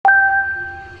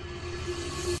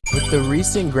With the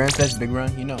recent Grand Theft Big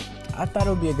Run, you know, I thought it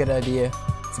would be a good idea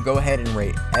to go ahead and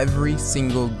rate every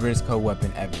single Grizzco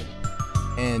weapon ever.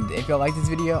 And if y'all like this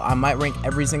video, I might rank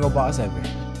every single boss ever.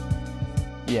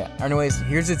 Yeah, anyways,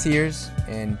 here's the tiers,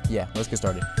 and yeah, let's get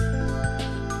started.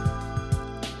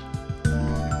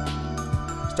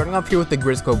 Starting off here with the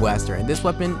Grizzco Blaster, and this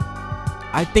weapon,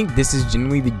 I think this is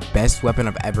genuinely the best weapon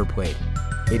I've ever played.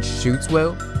 It shoots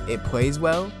well, it plays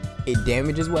well, it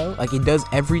damages well, like it does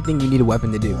everything you need a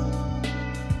weapon to do.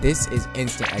 This is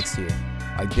instant X tier.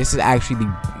 Like this is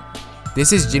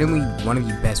genuinely one of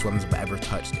the best weapons I've ever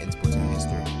touched in Splatoon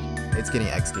history. It's getting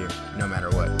X tier, no matter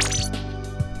what.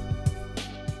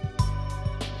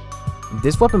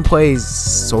 This weapon plays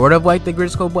sort of like the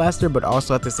Grizzco Blaster, but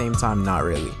also at the same time not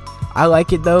really. I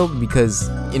like it though because,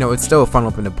 you know, it's still a fun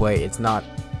weapon to play. It's not,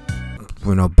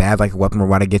 you know, bad like a weapon we're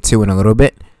about to get to in a little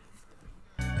bit.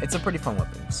 It's a pretty fun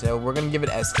weapon, so we're gonna give it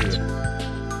S tier.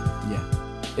 Yeah,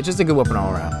 it's just a good weapon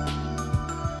all around.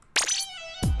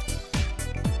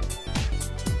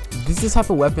 This is the type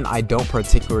of weapon I don't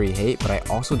particularly hate, but I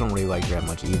also don't really like that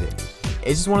much either.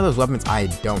 It's just one of those weapons I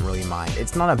don't really mind.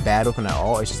 It's not a bad weapon at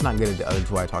all. It's just not good at the other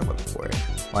two I talked about before.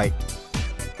 Like,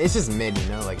 it's just mid, you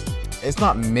know? Like, it's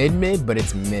not mid, but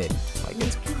it's mid. Like,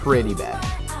 it's pretty bad,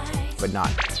 but not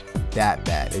that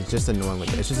bad. It's just annoying.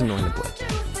 It's just annoying to play.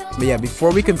 But yeah,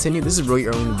 before we continue, this is really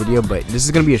early in the video, but this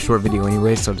is gonna be a short video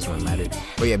anyway, so it doesn't really matter.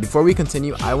 But yeah, before we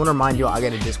continue, I want to remind you all I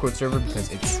got a Discord server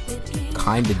because it's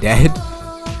kinda dead.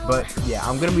 But yeah,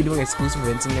 I'm gonna be doing exclusive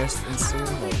events in there soon,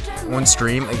 like on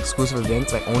stream, exclusive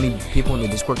events, like only people in the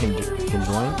Discord can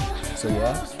join. So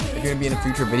yeah, if you're gonna be in a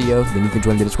future video, then you can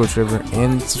join the Discord server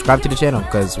and subscribe to the channel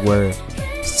because we're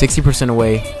 60%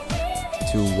 away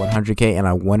to 100k, and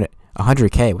I want it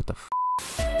 100k. What the f?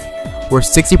 We're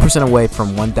 60% away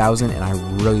from 1,000, and I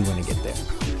really want to get there.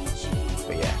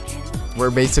 But yeah, we're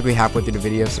basically halfway through the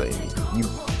video, so you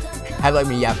have let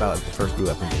me yap out like the first few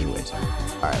weapons anyways.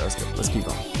 All right, let's go. Let's keep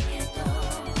going.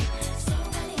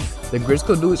 The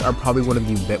Grizzco duels are probably one of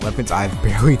the weapons I've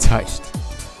barely touched,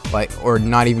 like, or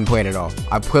not even played at all.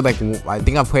 I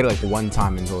think I played it like one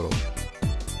time in total.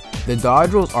 The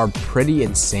dodge rolls are pretty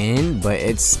insane, but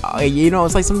it's you know,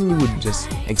 it's like something you would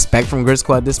just expect from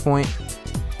Grizzco at this point.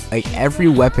 Like every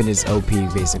weapon is OP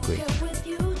basically.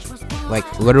 Like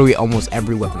literally almost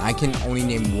every weapon. I can only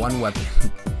name one weapon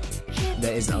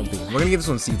that isn't OP. We're gonna give this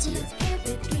one C tier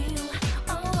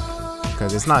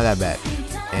because it's not that bad.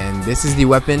 And this is the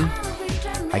weapon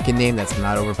I can name that's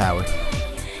not overpowered.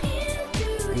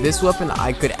 This weapon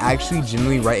I could actually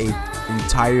genuinely write an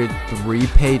entire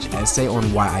 3-page essay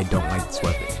on why I don't like this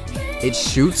weapon. It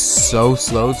shoots so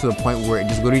slow to the point where it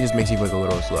just literally just makes you feel like a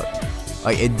little slug.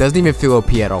 Like it doesn't even feel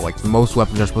OP at all. Like most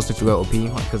weapons are supposed to feel OP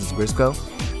because it's Grizzco.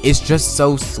 It's just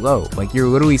so slow. Like you're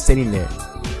literally sitting there.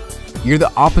 You're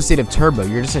the opposite of Turbo.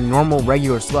 You're just a normal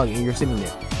regular slug and you're sitting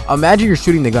there. Imagine you're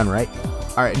shooting the gun, right?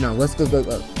 Alright, no, let's go.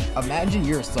 Imagine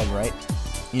you're a slug, right?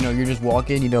 You know, you're just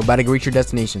walking, you know, about to reach your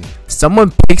destination.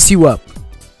 Someone picks you up,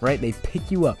 right? They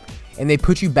pick you up and they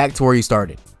put you back to where you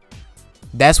started.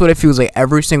 That's what it feels like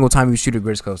every single time you shoot a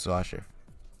Grizzco slasher.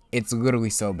 It's literally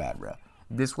so bad, bro.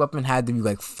 This weapon had to be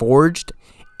like forged,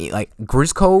 like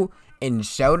Grizzco and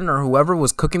Sheldon or whoever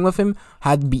was cooking with him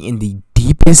had to be in the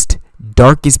deepest,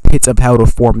 darkest pits of hell to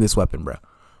form this weapon, bro.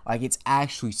 Like it's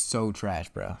actually so trash,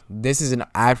 bro. This is an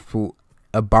absolute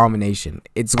abomination.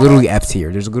 It's literally F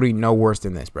tier. There's literally no worse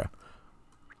than this, bro.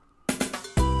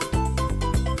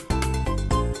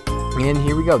 And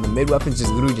here we go. The mid weapons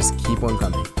just literally just keep on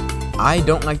coming. I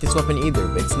don't like this weapon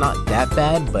either. It's not that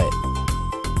bad, but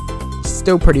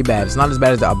still pretty bad. It's not as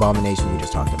bad as the abomination we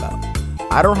just talked about.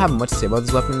 I don't have much to say about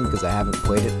this weapon because I haven't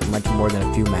played it much more than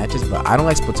a few matches, but I don't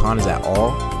like Splatoons at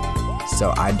all,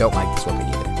 so I don't like this weapon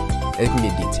either. It can be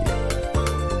a D tier.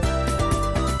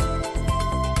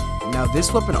 Now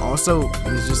this weapon also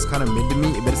is just kind of mid to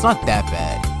me, but it's not that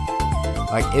bad.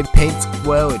 Like it paints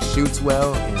well, it shoots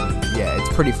well, and yeah, it's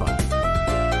pretty fun.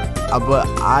 But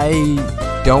I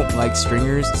don't like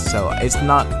stringers, so it's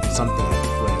not something I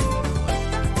play.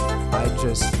 I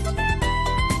just,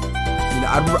 you know,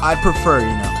 I'd prefer, you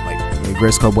know, like the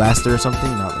Grizzco Blaster or something,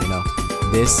 not, you know,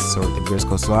 this or the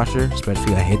Grizzco Slasher.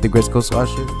 Especially, I hate the Grizzco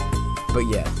Slasher. But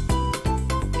yeah,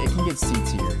 it can get C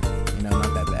tier. You know,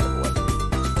 not that bad of a weapon.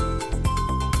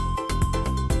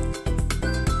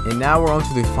 And now we're on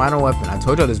to the final weapon. I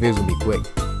told y'all this video was gonna be quick.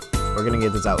 We're gonna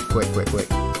get this out quick. The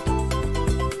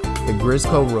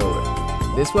Grizzco Roller.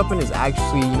 This weapon is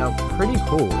actually, you know, pretty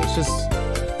cool. It's just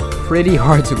pretty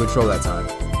hard to control at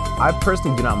times. I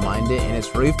personally do not mind it, and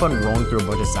it's really fun rolling through a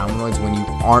bunch of sound noise when you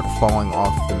aren't falling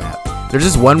off the map. There's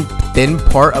just one thin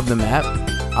part of the map,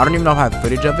 I don't even know if I have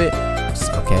footage of it, works,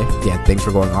 okay? Yeah, thanks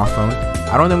for going off phone.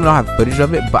 I don't even know I have footage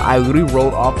of it, but I literally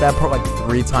rolled off that part like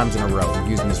 3 times in a row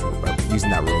using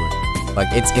that roller. Like,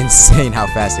 it's insane how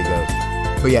fast it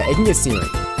goes. But yeah, it can get scenery.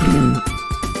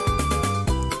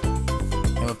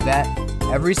 And with that,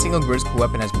 every single Grizzco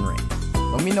weapon has been ranked.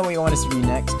 Let me know what you want to see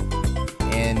next.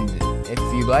 And if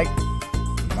you like,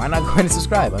 why not go ahead and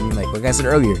subscribe? I mean, like I said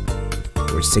earlier,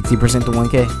 we're 60% to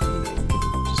 1K.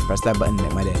 Just press that button and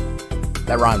make my day.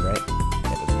 That rhymed, right?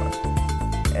 Yeah, that's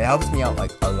fun. It helps me out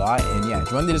like a lot. And yeah,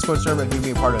 join the Discord server if you can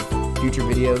be a part of future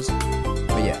videos.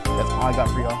 But yeah, that's all I got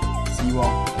for y'all. See you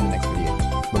all in the next video.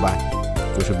 Bye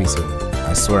bye. Which will be soon.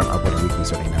 I swear I'm uploading weekly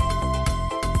starting now.